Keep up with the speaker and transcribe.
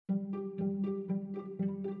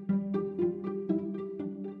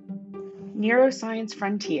Neuroscience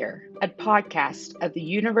Frontier, a podcast of the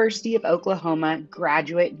University of Oklahoma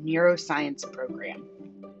Graduate Neuroscience Program.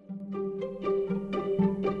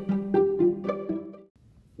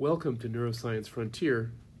 Welcome to Neuroscience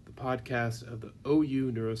Frontier, the podcast of the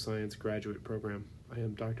OU Neuroscience Graduate Program. I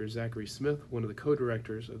am Dr. Zachary Smith, one of the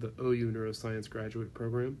co-directors of the OU Neuroscience Graduate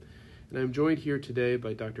Program, and I'm joined here today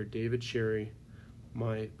by Dr. David Sherry,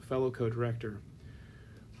 my fellow co-director.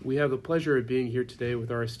 We have the pleasure of being here today with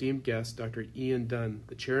our esteemed guest, Dr. Ian Dunn,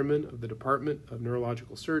 the chairman of the Department of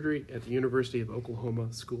Neurological Surgery at the University of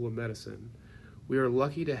Oklahoma School of Medicine. We are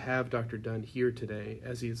lucky to have Dr. Dunn here today,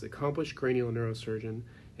 as he is an accomplished cranial neurosurgeon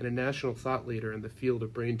and a national thought leader in the field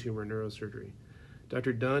of brain tumor neurosurgery.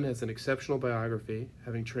 Dr. Dunn has an exceptional biography,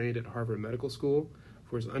 having trained at Harvard Medical School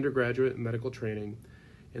for his undergraduate medical training,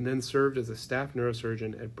 and then served as a staff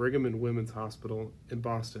neurosurgeon at Brigham and Women's Hospital in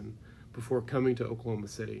Boston, before coming to Oklahoma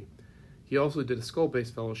City. He also did a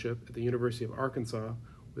skull-based fellowship at the University of Arkansas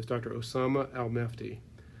with Dr. Osama Al-Mefti.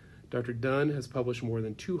 Dr. Dunn has published more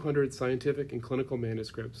than 200 scientific and clinical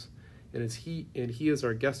manuscripts, and he is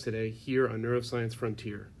our guest today here on Neuroscience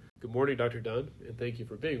Frontier. Good morning, Dr. Dunn, and thank you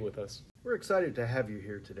for being with us. We're excited to have you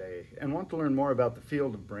here today and want to learn more about the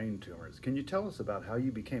field of brain tumors. Can you tell us about how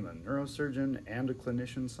you became a neurosurgeon and a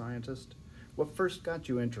clinician scientist? What first got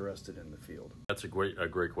you interested in the field? That's a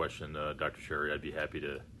great question, Dr. Sherry. I'd be happy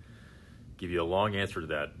to give you a long answer to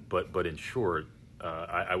that. But in short,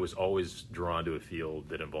 I was always drawn to a field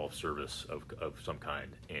that involved service of some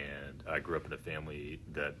kind. And I grew up in a family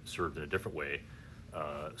that served in a different way,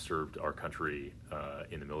 served our country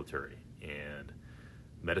in the military. And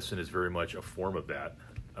medicine is very much a form of that.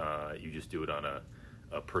 You just do it on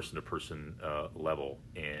a person-to-person level.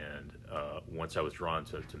 And once I was drawn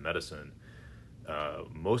to medicine,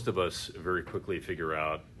 most of us very quickly figure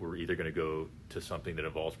out we're either going to go to something that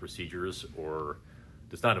involves procedures or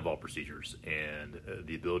does not involve procedures. And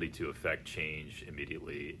the ability to affect change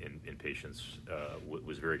immediately in patients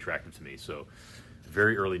was very attractive to me. So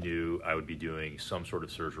very early knew I would be doing some sort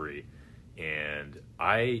of surgery. And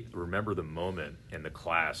I remember the moment in the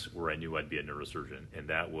class where I knew I'd be a neurosurgeon. And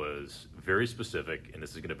that was very specific, and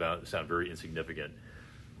this is going to sound very insignificant,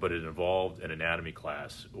 but it involved an anatomy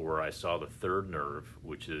class where I saw the third nerve,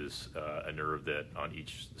 which is a nerve that on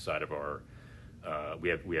each side of our, we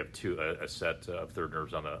have a set of third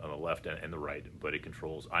nerves on the left and the right, but it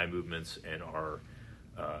controls eye movements and our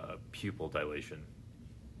pupil dilation.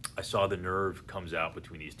 I saw the nerve comes out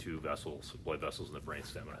between these two vessels, blood vessels in the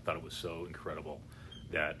brainstem, and I thought it was so incredible,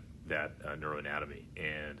 that neuroanatomy.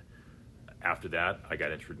 And after that, I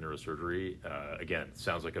got interested in neurosurgery. Again,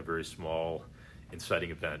 sounds like a very small,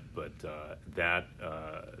 inciting event, but that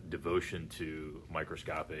devotion to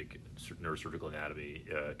microscopic neurosurgical anatomy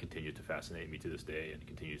continues to fascinate me to this day and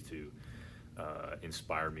continues to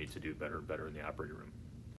inspire me to do better and better in the operating room.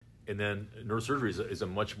 And then neurosurgery is a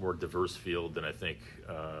much more diverse field than I think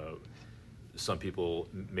some people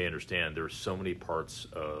may understand. There are so many parts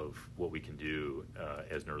of what we can do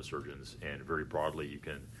as neurosurgeons, and very broadly you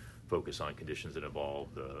can focus on conditions that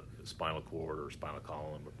involve the spinal cord or spinal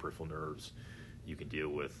column or peripheral nerves. You can deal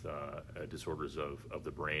with disorders of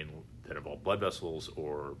the brain that involve blood vessels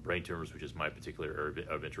or brain tumors, which is my particular area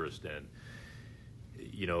of interest. And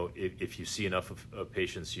you know, if you see enough of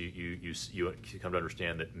patients, you come to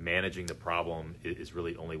understand that managing the problem is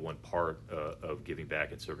really only one part of giving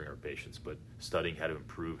back and serving our patients. But studying how to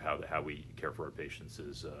improve how we care for our patients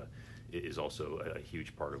is also a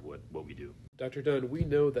huge part of what we do. Dr. Dunn, we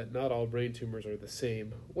know that not all brain tumors are the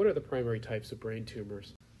same. What are the primary types of brain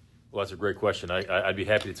tumors? Well, that's a great question. I'd be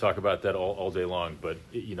happy to talk about that all day long. But,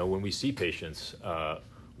 you know, when we see patients,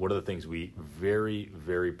 one of the things we very,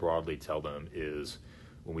 very broadly tell them is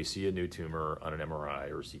when we see a new tumor on an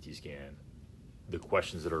MRI or a CT scan, the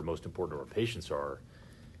questions that are most important to our patients are,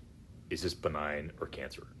 is this benign or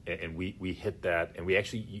cancer? And we hit that, and we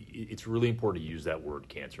actually, it's really important to use that word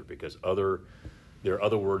cancer, because there are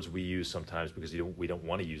other words we use sometimes because we don't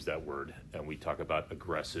want to use that word, and we talk about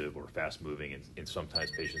aggressive or fast-moving, and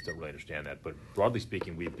sometimes patients don't really understand that. But broadly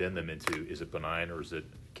speaking, we bend them into, is it benign or is it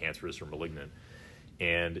cancerous or malignant?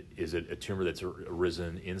 And is it a tumor that's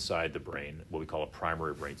arisen inside the brain, what we call a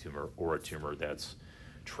primary brain tumor, or a tumor that's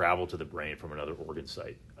traveled to the brain from another organ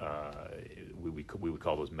site? We would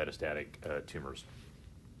call those metastatic tumors.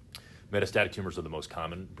 Metastatic tumors are the most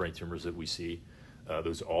common brain tumors that we see.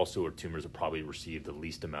 Those also are tumors that probably receive the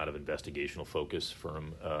least amount of investigational focus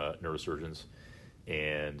from neurosurgeons.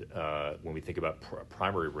 And when we think about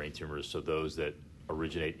primary brain tumors, so those that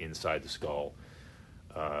originate inside the skull,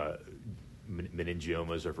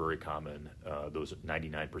 meningiomas are very common. Those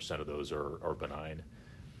 99% of those are benign.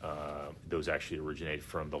 Those actually originate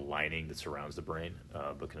from the lining that surrounds the brain,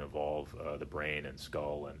 but can involve the brain and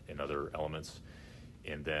skull and other elements.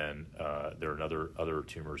 And then there are other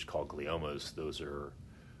tumors called gliomas. Those are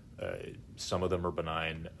some of them are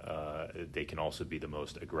benign. They can also be the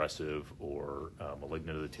most aggressive or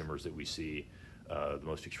malignant of the tumors that we see. The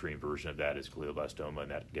most extreme version of that is glioblastoma,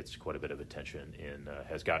 and that gets quite a bit of attention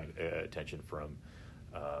has gotten attention from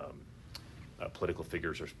political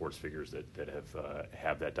figures or sports figures that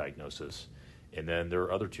have that diagnosis. And then there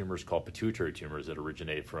are other tumors called pituitary tumors that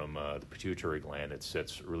originate from the pituitary gland that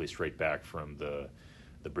sits really straight back from the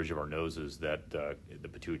bridge of our noses. That the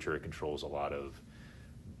pituitary controls a lot of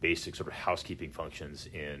basic sort of housekeeping functions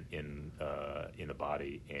in the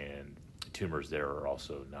body, and tumors there are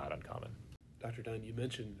also not uncommon. Dr. Dunn, you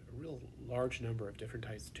mentioned a real large number of different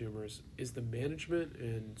types of tumors. Is the management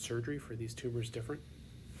and surgery for these tumors different?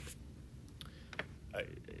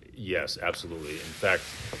 Yes, absolutely. In fact,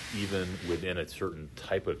 even within a certain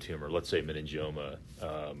type of tumor, let's say meningioma,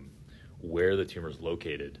 where the tumor is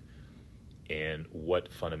located and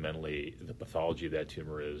what fundamentally the pathology of that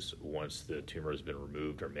tumor is once the tumor has been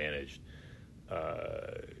removed or managed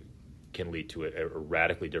can lead to a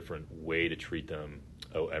radically different way to treat them,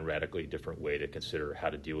 a radically different way to consider how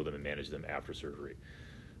to deal with them and manage them after surgery.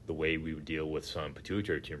 The way we would deal with some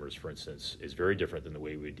pituitary tumors, for instance, is very different than the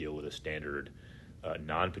way we would deal with a standard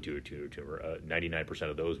non-pituitary tumor. 99%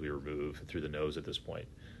 of those we remove through the nose at this point.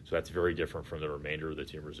 So that's very different from the remainder of the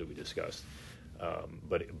tumors that we discussed.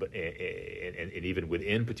 But even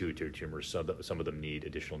within pituitary tumors, some of them need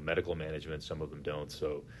additional medical management, some of them don't.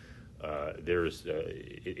 So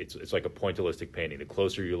it's like a pointillistic painting. The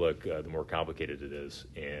closer you look, the more complicated it is,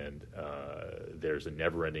 and there's a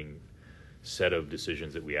never-ending set of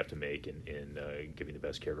decisions that we have to make in giving the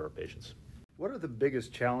best care to our patients. What are the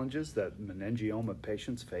biggest challenges that meningioma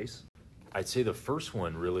patients face? I'd say the first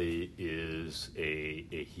one really is a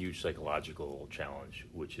huge psychological challenge,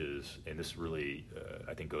 which is, and this really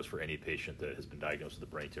I think goes for any patient that has been diagnosed with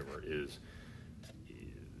a brain tumor, is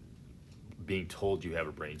being told you have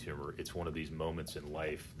a brain tumor. It's one of these moments in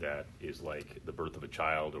life that is like the birth of a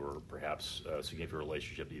child, or perhaps a significant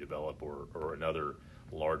relationship that you develop, or another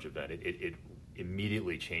large event. It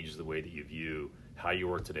immediately changes the way that you view how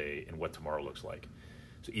you are today and what tomorrow looks like.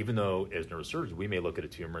 So even though as neurosurgeons we may look at a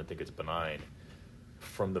tumor and think it's benign,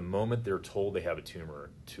 from the moment they're told they have a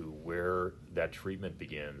tumor to where that treatment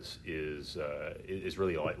begins is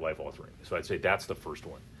really life altering. So I'd say that's the first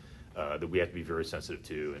one that we have to be very sensitive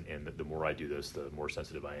to, and the more I do this, the more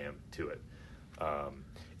sensitive I am to it. And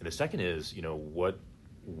the second is,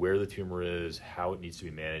 where the tumor is, how it needs to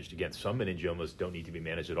be managed. Again, some meningiomas don't need to be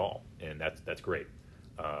managed at all, and that's great.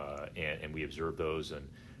 And we observe those, and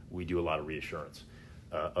we do a lot of reassurance.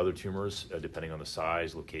 Other tumors, depending on the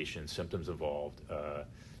size, location, symptoms involved,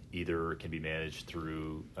 either can be managed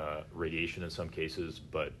through radiation in some cases,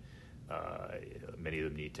 but many of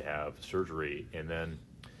them need to have surgery.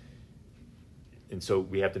 And so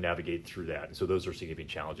we have to navigate through that. And so those are significant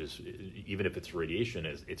challenges. Even if it's radiation,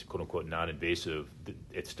 it's quote unquote non-invasive,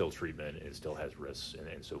 it's still treatment, and it still has risks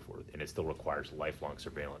and so forth. And it still requires lifelong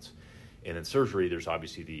surveillance. And in surgery, there's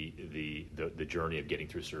obviously the journey of getting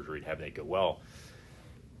through surgery and having it go well.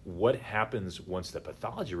 What happens once the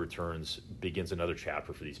pathology returns begins another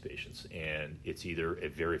chapter for these patients. And it's either a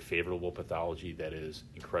very favorable pathology that is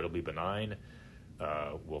incredibly benign,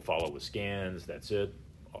 we'll follow with scans, that's it,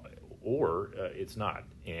 or it's not.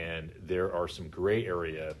 And there are some gray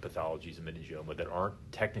area pathologies in meningioma that aren't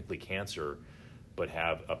technically cancer, but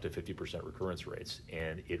have up to 50% recurrence rates.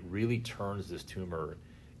 And it really turns this tumor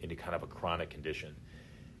into kind of a chronic condition.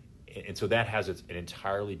 And so that has an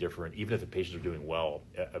entirely different, even if the patients are doing well,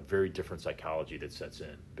 a very different psychology that sets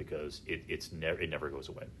in, because it never goes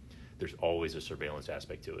away. There's always a surveillance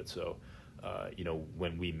aspect to it. So,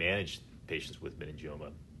 when we manage patients with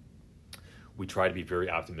meningioma, we try to be very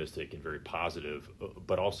optimistic and very positive,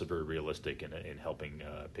 but also very realistic in helping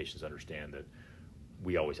patients understand that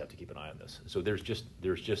we always have to keep an eye on this. So there's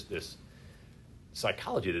just this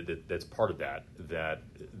psychology that's part of that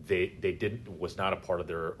was not a part of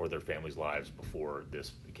their family's lives before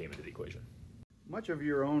this came into the equation. Much of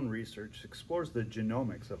your own research explores the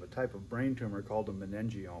genomics of a type of brain tumor called a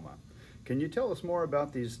meningioma. Can you tell us more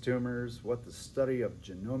about these tumors, what the study of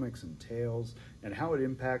genomics entails, and how it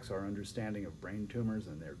impacts our understanding of brain tumors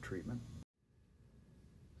and their treatment?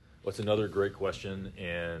 Well, it's another great question,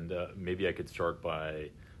 and maybe I could start by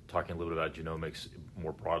talking a little bit about genomics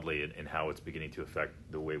more broadly and how it's beginning to affect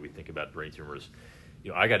the way we think about brain tumors.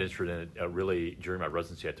 I got interested in it really during my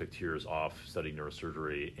residency. I took 2 years off studying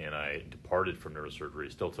neurosurgery, and I departed from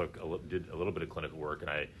neurosurgery. Still did a little bit of clinical work, and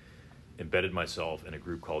I embedded myself in a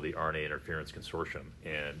group called the RNA Interference Consortium,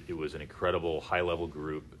 and it was an incredible high-level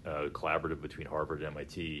group, collaborative between Harvard and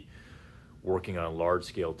MIT, working on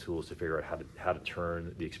large-scale tools to figure out how to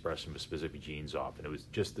turn the expression of specific genes off. And it was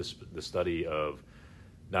just the study of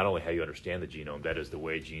not only how you understand the genome, that is the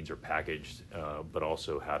way genes are packaged, but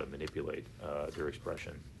also how to manipulate their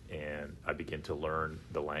expression. And I began to learn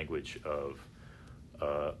the language of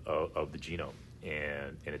the genome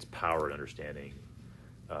and its power in understanding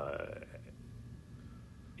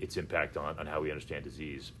its impact on how we understand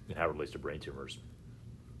disease and how it relates to brain tumors.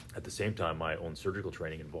 At the same time, my own surgical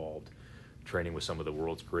training involved training with some of the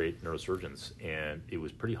world's great neurosurgeons, and it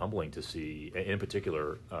was pretty humbling to see, in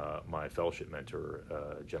particular, my fellowship mentor,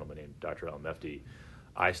 a gentleman named Dr. Al-Mefdi,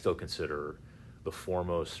 I still consider the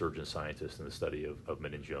foremost surgeon scientist in the study of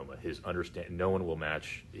meningioma. No one will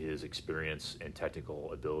match his experience and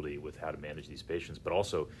technical ability with how to manage these patients, but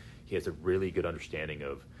also he has a really good understanding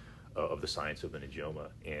of the science of meningioma.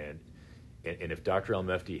 And if Dr.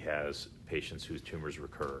 Al-Mefdi has patients whose tumors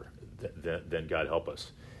recur, then God help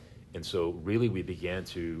us. And so really we began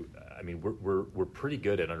to, we're pretty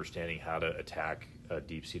good at understanding how to attack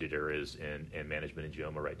deep-seated areas and manage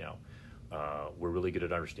meningioma right now. We're really good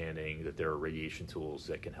at understanding that there are radiation tools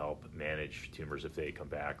that can help manage tumors if they come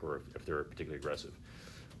back or if they're particularly aggressive.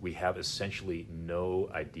 We have essentially no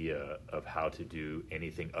idea of how to do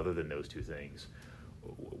anything other than those two things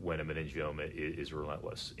when a meningioma is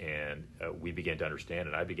relentless. And we began to understand,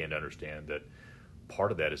 and I began to understand that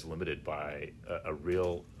part of that is limited by a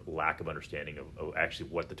real lack of understanding of actually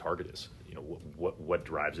what the target is. What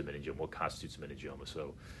drives a meningioma, what constitutes a meningioma.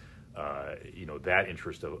 So, that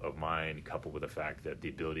interest of mine, coupled with the fact that the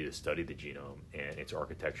ability to study the genome and its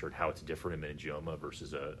architecture and how it's different in meningioma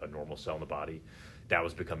versus a normal cell in the body, that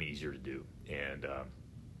was becoming easier to do. And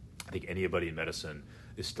I think anybody in medicine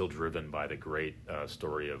is still driven by the great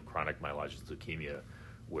story of chronic myelogenous leukemia,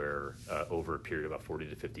 where over a period of about 40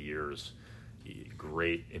 to 50 years,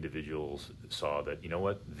 great individuals saw that,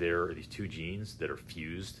 there are these two genes that are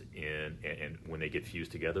fused and when they get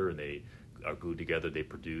fused together and they are glued together, they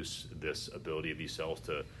produce this ability of these cells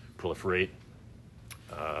to proliferate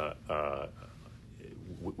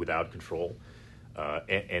without control.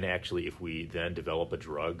 And actually, if we then develop a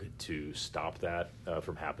drug to stop that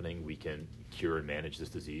from happening, we can cure and manage this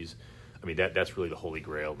disease. That's really the holy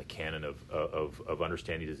grail, the canon of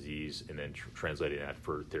understanding disease and then translating that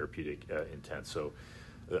for therapeutic intent. So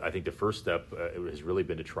I think the first step has really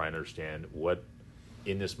been to try and understand what,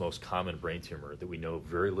 in this most common brain tumor that we know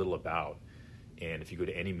very little about, and if you go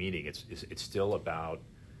to any meeting, it's still about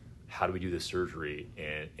how do we do this surgery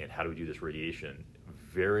and how do we do this radiation.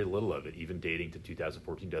 Very little of it, even dating to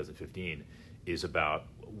 2014, 2015, is about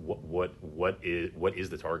what is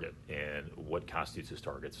the target and what constitutes this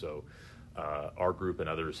target. So our group and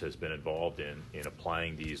others has been involved in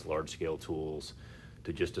applying these large-scale tools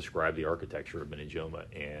to just describe the architecture of meningioma.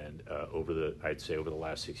 And I'd say over the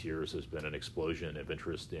last 6 years, there's been an explosion of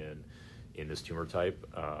interest in this tumor type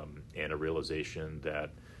and a realization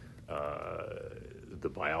that the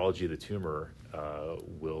biology of the tumor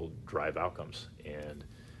will drive outcomes. And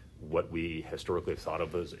what we historically have thought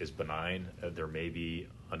of as benign, there may be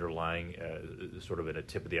underlying, sort of in a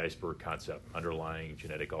tip of the iceberg concept, underlying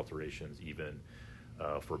genetic alterations even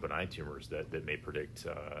for benign tumors that may predict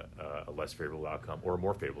a less favorable outcome or a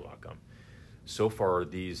more favorable outcome. So far,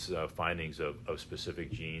 these findings of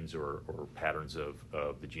specific genes or patterns of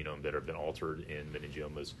the genome that have been altered in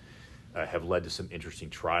meningiomas have led to some interesting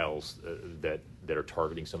trials that are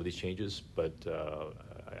targeting some of these changes, but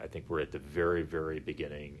I think we're at the very, very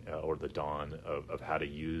beginning or the dawn of how to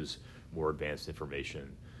use more advanced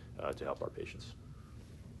information to help our patients.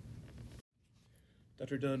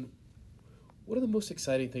 Dr. Dunn, what are the most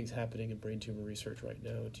exciting things happening in brain tumor research right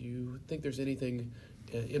now? Do you think there's anything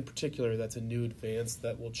in particular that's a new advance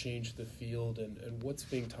that will change the field, and what's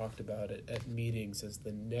being talked about at meetings as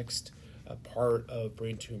the next part of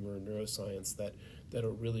brain tumor neuroscience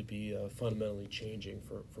that'll really be fundamentally changing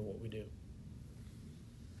for what we do?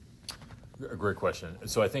 A great question.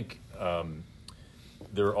 So I think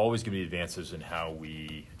there are always going to be advances in how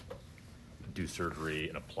we do surgery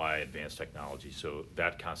and apply advanced technology. So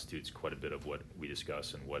that constitutes quite a bit of what we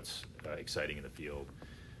discuss and what's exciting in the field.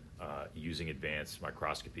 Using advanced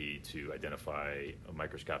microscopy to identify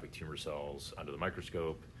microscopic tumor cells under the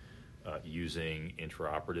microscope, using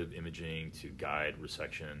intraoperative imaging to guide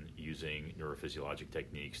resection, using neurophysiologic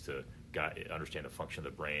techniques to understand the function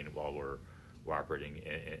of the brain while we're operating,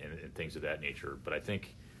 and things of that nature. But I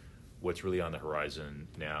think what's really on the horizon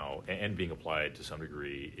now and being applied to some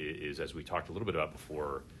degree is, as we talked a little bit about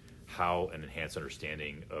before, how an enhanced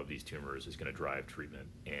understanding of these tumors is going to drive treatment.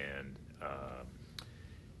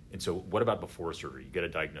 And so what about before surgery? You get a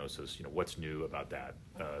diagnosis, what's new about that?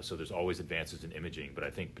 So there's always advances in imaging, but I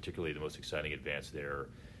think particularly the most exciting advance there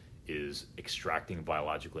is extracting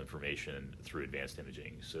biological information through advanced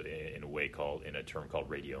imaging. So in a term called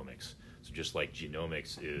radiomics. So just like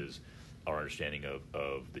genomics is our understanding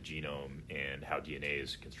of the genome and how DNA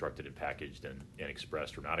is constructed and packaged and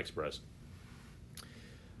expressed or not expressed,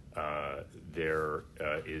 there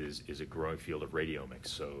is a growing field of radiomics.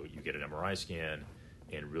 So you get an MRI scan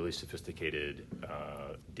and really sophisticated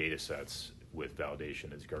data sets with validation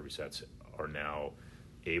and discovery sets are now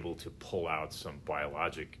able to pull out some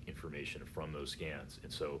biologic information from those scans.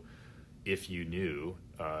 And so if you knew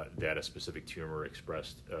that a specific tumor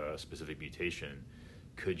expressed a specific mutation,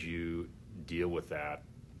 could you deal with that?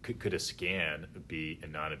 Could a scan be a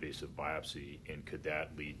non-invasive biopsy, and could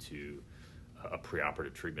that lead to a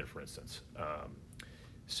preoperative treatment, for instance?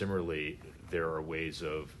 Similarly, there are ways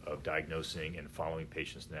of diagnosing and following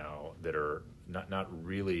patients now that are not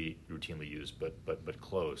really routinely used, but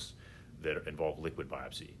close, that involve liquid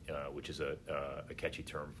biopsy, which is a catchy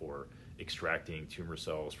term for extracting tumor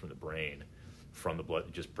cells from the brain, from the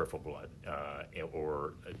blood, just peripheral blood,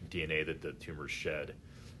 or DNA that the tumors shed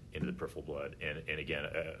into the peripheral blood. And again,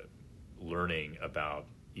 learning about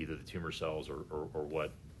either the tumor cells or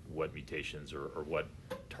what mutations or what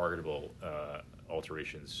targetable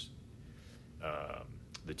alterations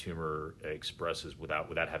the tumor expresses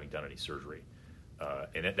without having done any surgery.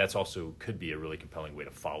 And that's also could be a really compelling way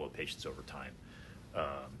to follow patients over time,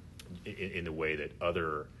 in the way that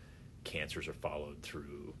other cancers are followed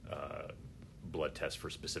through blood tests for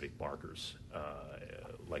specific markers,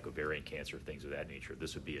 like ovarian cancer, things of that nature.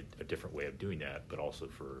 This would be a different way of doing that, but also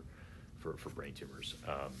for brain tumors.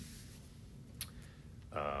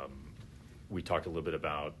 We talked a little bit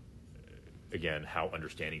about, again, how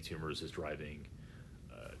understanding tumors is driving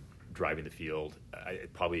the field.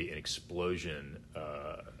 Probably an explosion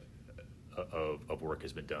of work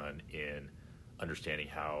has been done in understanding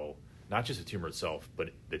how not just the tumor itself, but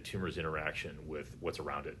the tumor's interaction with what's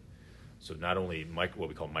around it. So not only what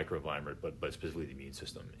we call microenvironment, but specifically the immune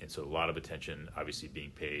system. And so a lot of attention obviously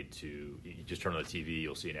being paid to, you just turn on the TV,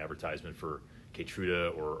 you'll see an advertisement for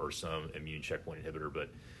Keytruda or some immune checkpoint inhibitor, but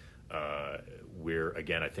we're,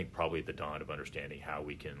 again, I think probably at the dawn of understanding how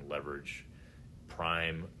we can leverage,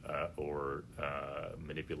 prime, or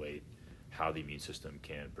manipulate how the immune system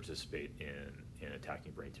can participate in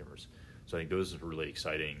attacking brain tumors. So I think those are really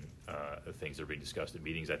exciting things that are being discussed at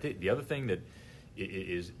meetings. I think the other thing that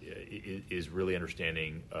is really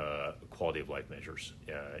understanding quality of life measures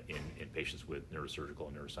in patients with neurosurgical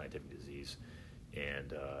and neuroscientific disease,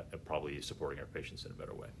 and probably supporting our patients in a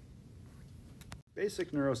better way.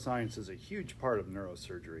 Basic neuroscience is a huge part of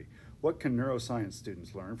neurosurgery. What can neuroscience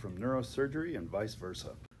students learn from neurosurgery and vice versa?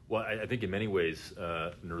 Well, I think in many ways,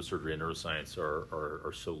 neurosurgery and neuroscience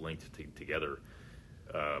are so linked together.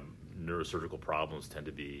 Neurosurgical problems tend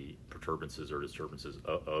to be perturbances or disturbances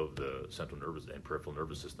of the central nervous and peripheral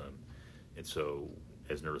nervous system. And so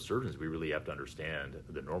as neurosurgeons, we really have to understand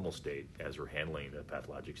the normal state as we're handling the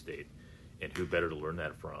pathologic state. And who better to learn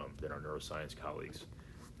that from than our neuroscience colleagues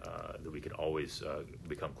that we can always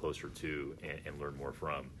become closer to and learn more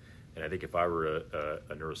from. And I think if I were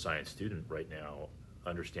a neuroscience student right now,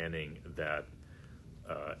 understanding that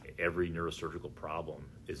every neurosurgical problem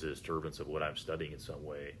is a disturbance of what I'm studying in some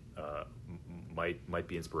way might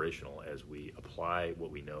be inspirational as we apply what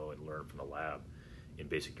we know and learn from the lab in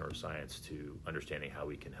basic neuroscience to understanding how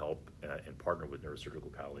we can help and partner with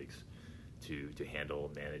neurosurgical colleagues to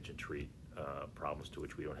handle, manage, and treat problems to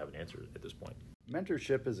which we don't have an answer at this point.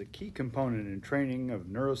 Mentorship is a key component in training of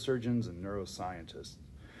neurosurgeons and neuroscientists.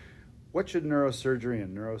 What should neurosurgery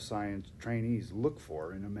and neuroscience trainees look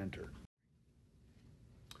for in a mentor?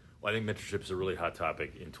 Well, I think mentorship is a really hot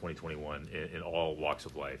topic in 2021 in all walks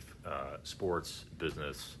of life, sports,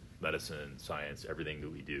 business, medicine, science, everything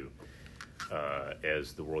that we do.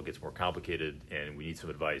 As the world gets more complicated and we need some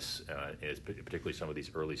advice, particularly some of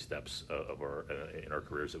these early steps in our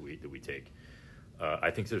careers that we take.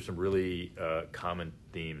 I think there's some really common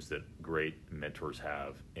themes that great mentors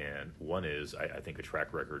have, and one is I think a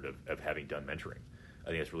track record of having done mentoring. I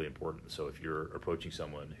think that's really important. So if you're approaching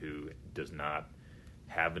someone who does not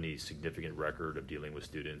have any significant record of dealing with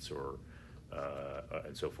students or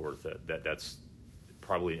and so forth, that's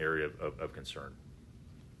probably an area of concern.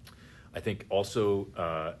 I think also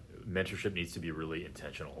mentorship needs to be really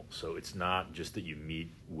intentional. So it's not just that you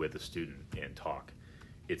meet with a student and talk.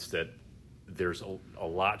 It's that there's a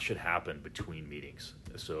lot should happen between meetings.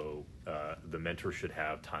 So the mentor should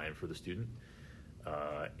have time for the student.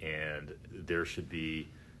 and there should be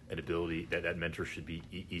an ability that mentor should be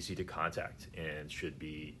easy to contact and should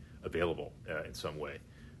be available in some way.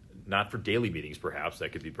 Not for daily meetings, perhaps,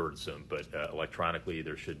 that could be burdensome, but electronically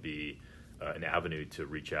there should be an avenue to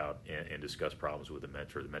reach out and discuss problems with the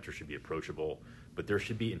mentor. The mentor should be approachable, but there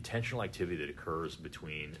should be intentional activity that occurs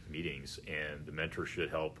between meetings, and the mentor should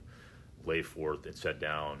help lay forth and set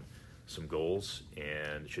down some goals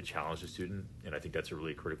and should challenge the student. And I think that's a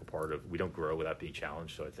really critical part of, we don't grow without being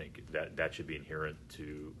challenged, so I think that should be inherent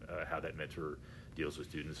to how that mentor deals with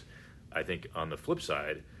students. I think on the flip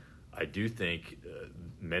side, I do think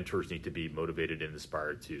mentors need to be motivated and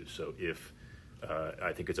inspired too. So if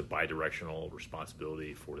I think it's a bidirectional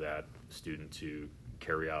responsibility for that student to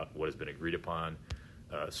carry out what has been agreed upon.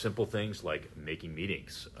 Simple things like making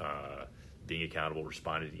meetings, being accountable,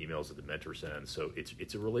 responding to emails that the mentor sends. So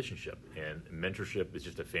it's a relationship, and mentorship is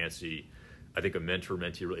just a fancy. I think a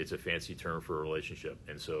mentor-mentee, it's a fancy term for a relationship,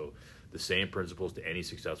 and so the same principles to any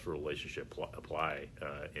successful relationship apply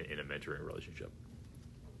in a mentoring relationship.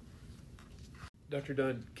 Dr.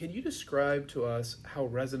 Dunn, can you describe to us how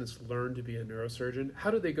residents learn to be a neurosurgeon?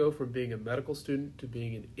 How do they go from being a medical student to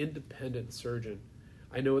being an independent surgeon?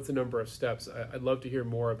 I know it's a number of steps. I'd love to hear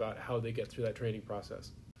more about how they get through that training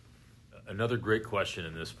process. Another great question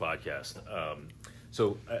in this podcast.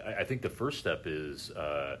 So I think the first step is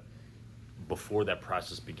before that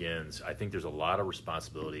process begins, I think there's a lot of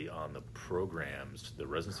responsibility on the programs, the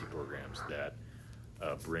residency programs that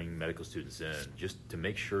bring medical students in, just to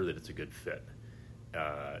make sure that it's a good fit.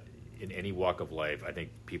 In any walk of life, I think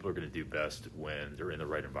people are going to do best when they're in the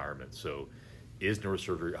right environment. So is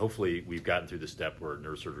neurosurgery, hopefully we've gotten through the step where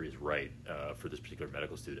neurosurgery is right for this particular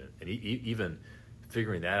medical student. And even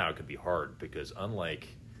figuring that out can be hard, because unlike,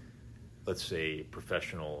 let's say,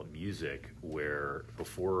 professional music, where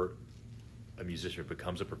before a musician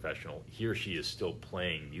becomes a professional, he or she is still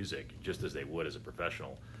playing music just as they would as a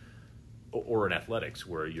professional. Or in athletics,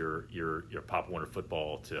 where you're Pop Warner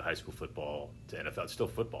football to high school football to NFL, it's still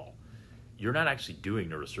football. You're not actually doing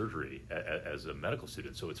neurosurgery as a medical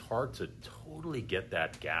student, so it's hard to totally get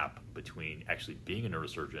that gap between actually being a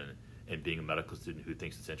neurosurgeon and being a medical student who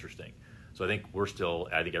thinks it's interesting. So I think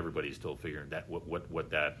everybody's still figuring that what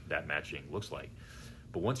that matching looks like.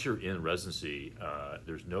 But once you're in residency,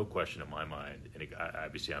 there's no question in my mind, and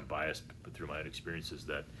obviously I'm biased through my own experiences,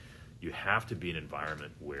 that you have to be in an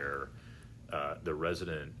environment where the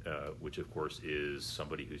resident, which of course is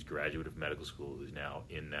somebody who's graduate of medical school, who's now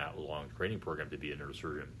in that long training program to be a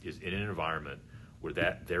neurosurgeon, is in an environment where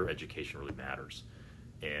their education really matters.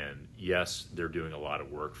 And yes, they're doing a lot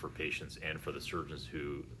of work for patients and for the surgeons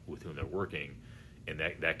with whom they're working, and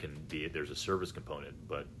that can be, there's a service component,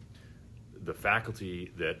 but the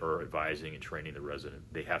faculty that are advising and training the resident,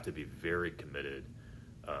 they have to be very committed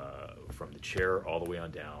from the chair all the way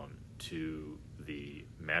on down to the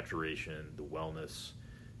maturation, the wellness,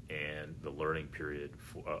 and the learning period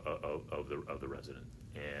of the resident.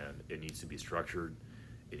 And it needs to be structured.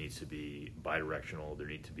 It needs to be bidirectional. There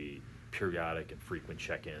need to be periodic and frequent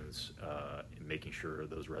check-ins, making sure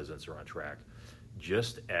those residents are on track.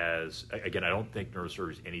 Just as, again, I don't think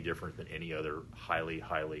neurosurgery is any different than any other highly,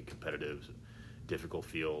 highly competitive, difficult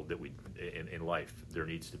field that in life. There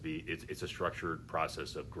needs to be, it's a structured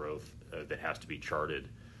process of growth that has to be charted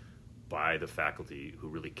by the faculty who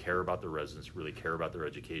really care about the residents, really care about their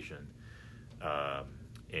education,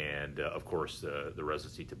 and of course the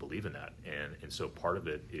residents need to believe in that. And so part of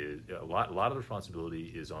it is a lot of the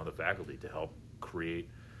responsibility is on the faculty to help create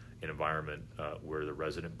an environment where the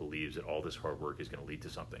resident believes that all this hard work is going to lead to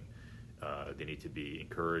something. They need to be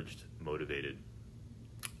encouraged, motivated,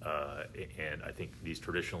 and I think these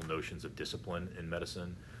traditional notions of discipline in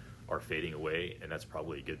medicine are fading away, and that's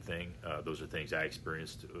probably a good thing. Those are things I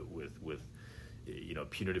experienced with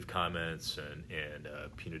punitive comments and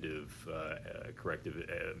punitive corrective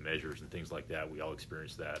measures and things like that. We all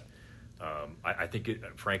experienced that. I think,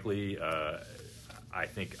 frankly, I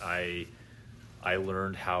think I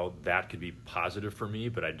learned how that could be positive for me,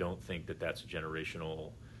 but I don't think that that's a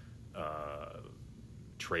generational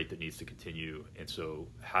trait that needs to continue. And so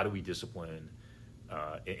how do we discipline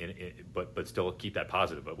but still keep that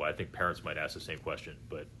positive? But I think parents might ask the same question.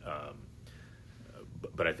 But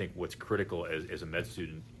I think what's critical as a med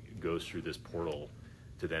student goes through this portal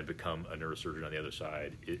to then become a neurosurgeon on the other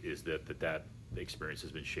side is that experience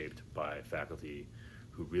has been shaped by faculty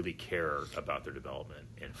who really care about their development,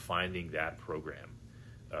 and finding that program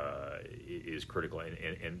is critical.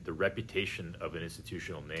 And the reputation of an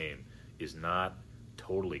institutional name is not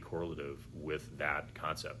totally correlative with that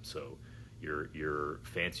concept. So your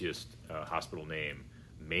fanciest hospital name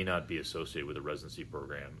may not be associated with a residency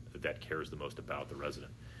program that cares the most about the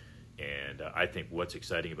resident. And I think what's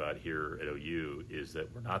exciting about here at OU is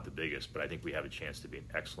that we're not the biggest, but I think we have a chance to be an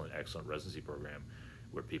excellent residency program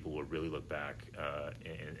where people will really look back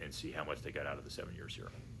and see how much they got out of the 7 years here.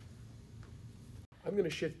 I'm going to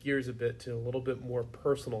shift gears a bit to a little bit more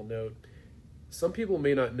personal note. Some people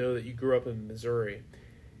may not know that you grew up in Missouri.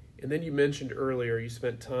 And then you mentioned earlier you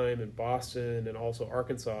spent time in Boston and also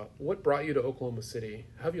Arkansas. What brought you to Oklahoma City?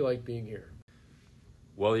 How have you liked being here?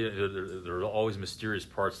 Well, there are always mysterious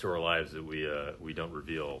parts to our lives that we don't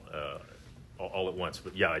reveal all at once.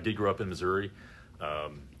 But yeah, I did grow up in Missouri.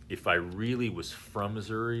 If I really was from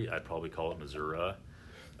Missouri, I'd probably call it Missouri.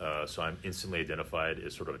 So I'm instantly identified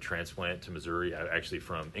as sort of a transplant to Missouri. I'm actually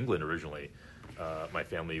from England originally. My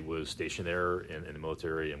family was stationed there in the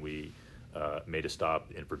military, and we made a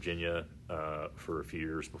stop in Virginia for a few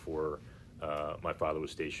years before my father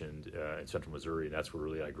was stationed in central Missouri, and that's where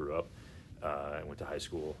really I grew up. I went to high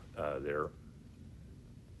school there,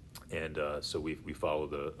 and so we follow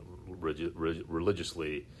the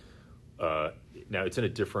religiously. Now it's in a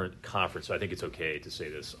different conference, so I think it's okay to say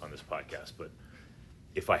this on this podcast, but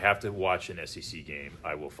if I have to watch an SEC game,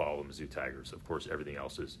 I will follow the Mizzou Tigers. Of course, everything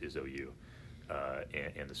else is OU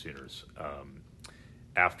and the Sooners.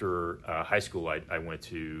 After high school, I went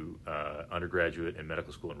to undergraduate and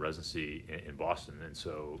medical school and residency in Boston, and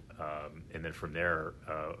so and then from there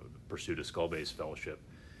pursued a skull-based fellowship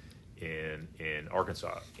in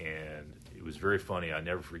Arkansas. And it was very funny. I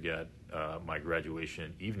never forget my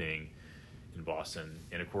graduation evening in Boston.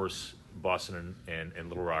 And of course, Boston and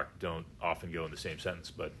Little Rock don't often go in the same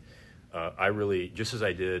sentence, but I really, just as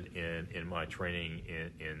I did in my training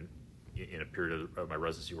in a period of my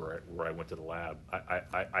residency where I went to the lab,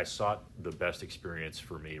 I sought the best experience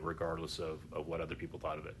for me, regardless of what other people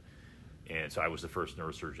thought of it. And so I was the first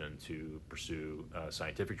neurosurgeon to pursue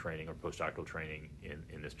scientific training or postdoctoral training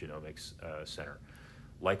in this genomics center.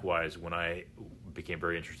 Likewise, when I became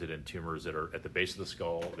very interested in tumors that are at the base of the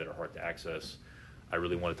skull, that are hard to access, I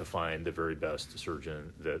really wanted to find the very best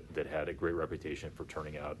surgeon that had a great reputation for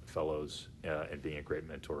turning out fellows and being a great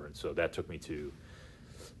mentor. And so that took me to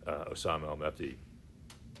Osama El-Mefdi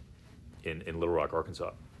in Little Rock,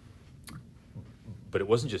 Arkansas. But it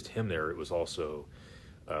wasn't just him there. It was also,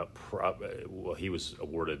 he was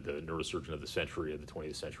awarded the neurosurgeon of the century, of the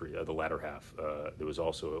 20th century, the latter half. There was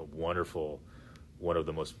also a wonderful, one of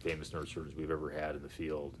the most famous neurosurgeons we've ever had in the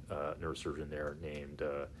field, neurosurgeon there named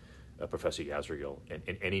Professor Yazriel.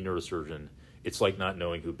 And any neurosurgeon, it's like not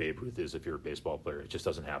knowing who Babe Ruth is if you're a baseball player. It just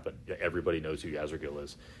doesn't happen. Everybody knows who Yazriel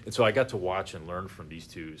is. And so I got to watch and learn from these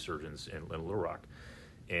two surgeons in Little Rock.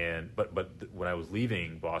 But when I was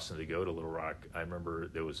leaving Boston to go to Little Rock, I remember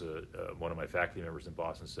there was one of my faculty members in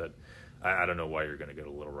Boston said, I don't know why you're going to go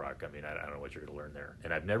to Little Rock. I mean, I don't know what you're going to learn there.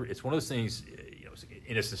 And it's one of those things, it's an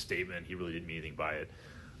innocent statement. He really didn't mean anything by it.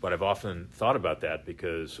 But I've often thought about that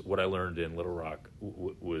because what I learned in Little Rock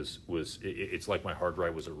was it's like my hard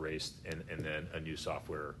drive was erased and then a new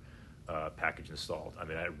software package installed. I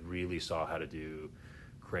mean, I really saw how to do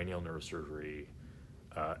cranial neurosurgery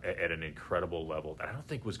at an incredible level that I don't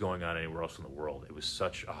think was going on anywhere else in the world. It was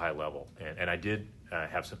such a high level. And I did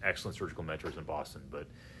have some excellent surgical mentors in Boston, but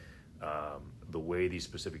the way these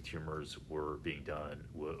specific tumors were being done,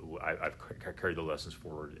 I've carried the lessons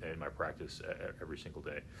forward in my practice every single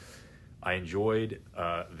day. I enjoyed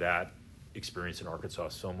that experience in Arkansas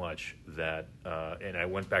so much that, and I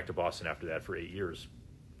went back to Boston after that for 8 years.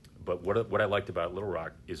 But what I liked about Little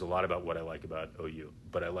Rock is a lot about what I like about OU.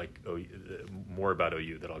 But I like more about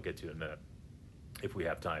OU that I'll get to in a minute if we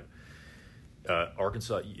have time.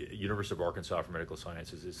 University of Arkansas for Medical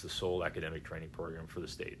Sciences is the sole academic training program for the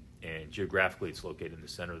state. And geographically, it's located in the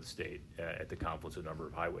center of the state at the confluence of a number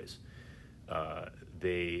of highways.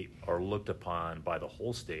 They are looked upon by the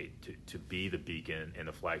whole state to be the beacon and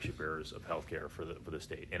the flagship bearers of healthcare for the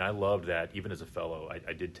state. And I loved that. Even as a fellow,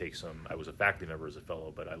 I was a faculty member as a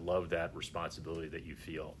fellow, but I love that responsibility that you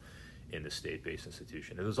feel in the state-based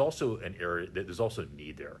institution. And there's also an area, there's also a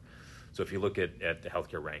need there. So if you look at the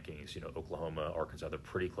healthcare rankings, Oklahoma, Arkansas, they're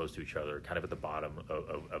pretty close to each other, kind of at the bottom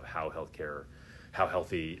of how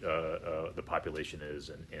healthy the population is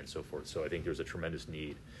and so forth. So I think there's a tremendous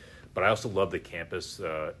need. But I also love the campus.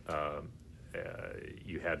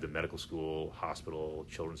 You had the medical school, hospital,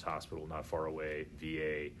 children's hospital not far away,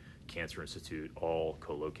 VA, Cancer Institute, all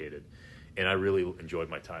co-located. And I really enjoyed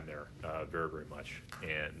my time there very, very much.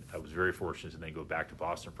 And I was very fortunate to then go back to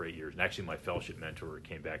Boston for 8 years. And actually my fellowship mentor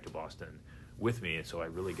came back to Boston with me. And so I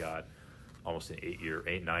really got almost an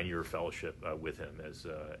 9-year fellowship with him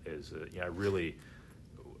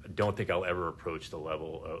don't think I'll ever approach the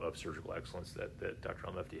level of surgical excellence that Dr.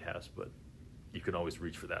 Al-Mufti has, but you can always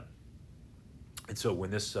reach for that. And so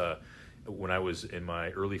when I was in my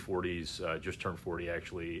early 40s, just turned 40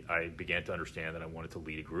 actually, I began to understand that I wanted to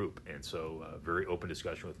lead a group. And so very open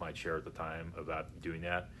discussion with my chair at the time about doing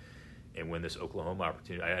that. And when this Oklahoma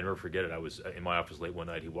opportunity, I never forget it, I was in my office late one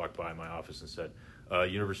night, he walked by my office and said,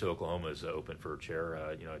 University of Oklahoma is open for a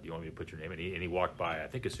chair, do you want me to put your name in? And he walked by, I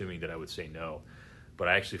think assuming that I would say no. But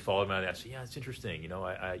I actually followed him out and I said, yeah, it's interesting,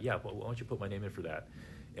 why don't you put my name in for that?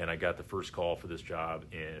 And I got the first call for this job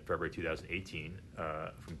in February 2018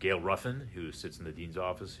 from Gail Ruffin, who sits in the dean's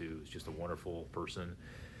office, who's just a wonderful person,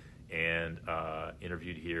 and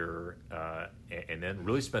interviewed here, and then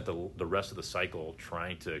really spent the rest of the cycle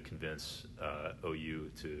trying to convince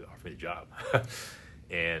OU to offer me the job.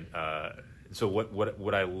 And so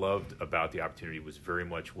what I loved about the opportunity was very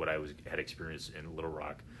much what I had experienced in Little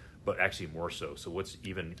Rock, but actually more so. So what's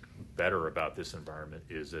even better about this environment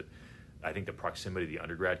is that I think the proximity of the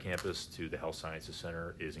undergrad campus to the Health Sciences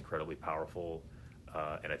Center is incredibly powerful,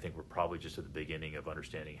 and I think we're probably just at the beginning of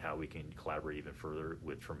understanding how we can collaborate even further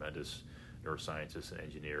with tremendous neuroscientists and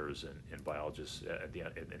engineers and biologists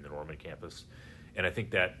in the Norman campus. And I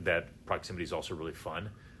think that proximity is also really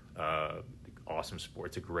fun. Awesome sport.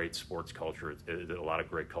 It's a great sports culture. It's a lot of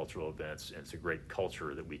great cultural events, and it's a great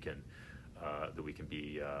culture that we can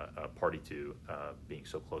be a party to, being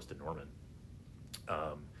so close to Norman.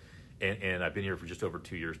 And I've been here for just over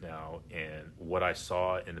 2 years now, and what I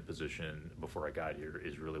saw in the position before I got here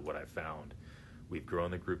is really what I found. We've grown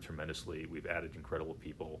the group tremendously. We've added incredible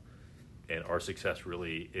people, and our success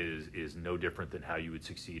really is no different than how you would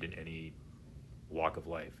succeed in any walk of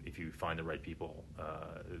life. If you find the right people,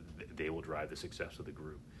 they will drive the success of the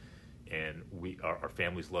group. And our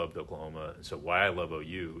families loved Oklahoma, and so why I love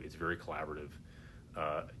OU, it's very collaborative.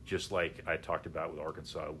 Just like I talked about with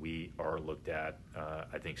Arkansas, we are looked at,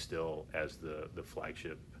 I think, still as the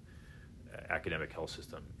flagship academic health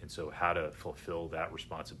system. And so how to fulfill that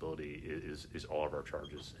responsibility is all of our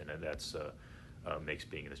charges. And that's makes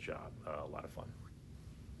being in this job a lot of fun.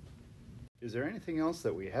 Is there anything else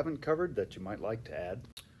that we haven't covered that you might like to add?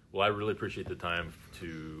 Well, I really appreciate the time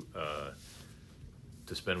to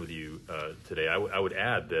spend with you today. I would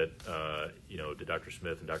add that, to Dr.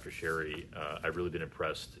 Smith and Dr. Sherry, I've really been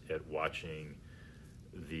impressed at watching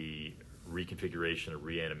the reconfiguration and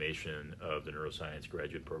reanimation of the neuroscience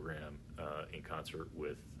graduate program in concert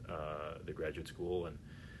with the graduate school.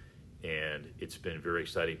 And it's been very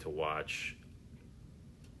exciting to watch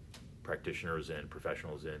practitioners and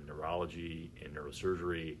professionals in neurology, in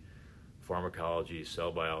neurosurgery, pharmacology,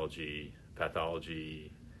 cell biology,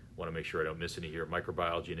 pathology, want to make sure I don't miss any here,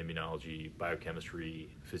 microbiology and immunology, biochemistry,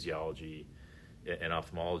 physiology, and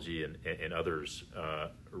ophthalmology, and others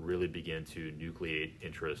really begin to nucleate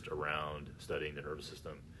interest around studying the nervous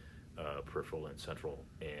system, peripheral and central.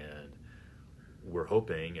 And we're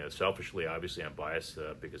hoping, selfishly, obviously I'm biased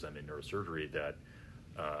because I'm in neurosurgery, that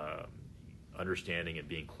understanding and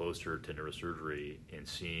being closer to neurosurgery and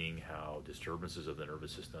seeing how disturbances of the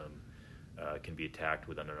nervous system can be attacked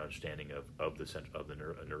with an understanding of the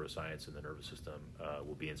neuroscience and the nervous system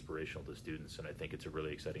will be inspirational to students. And I think it's a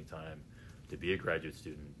really exciting time to be a graduate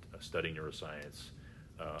student studying neuroscience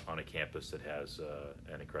on a campus that has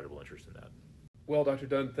an incredible interest in that. Well, Dr.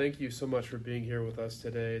 Dunn, thank you so much for being here with us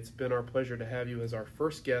today. It's been our pleasure to have you as our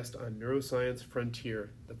first guest on Neuroscience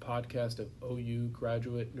Frontier, the podcast of OU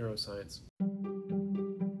Graduate Neuroscience.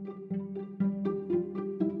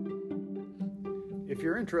 If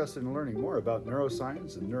you're interested in learning more about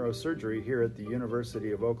neuroscience and neurosurgery here at the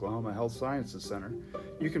University of Oklahoma Health Sciences Center,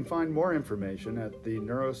 you can find more information at the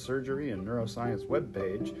Neurosurgery and Neuroscience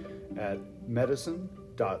webpage at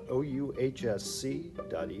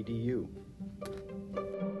medicine.ouhsc.edu.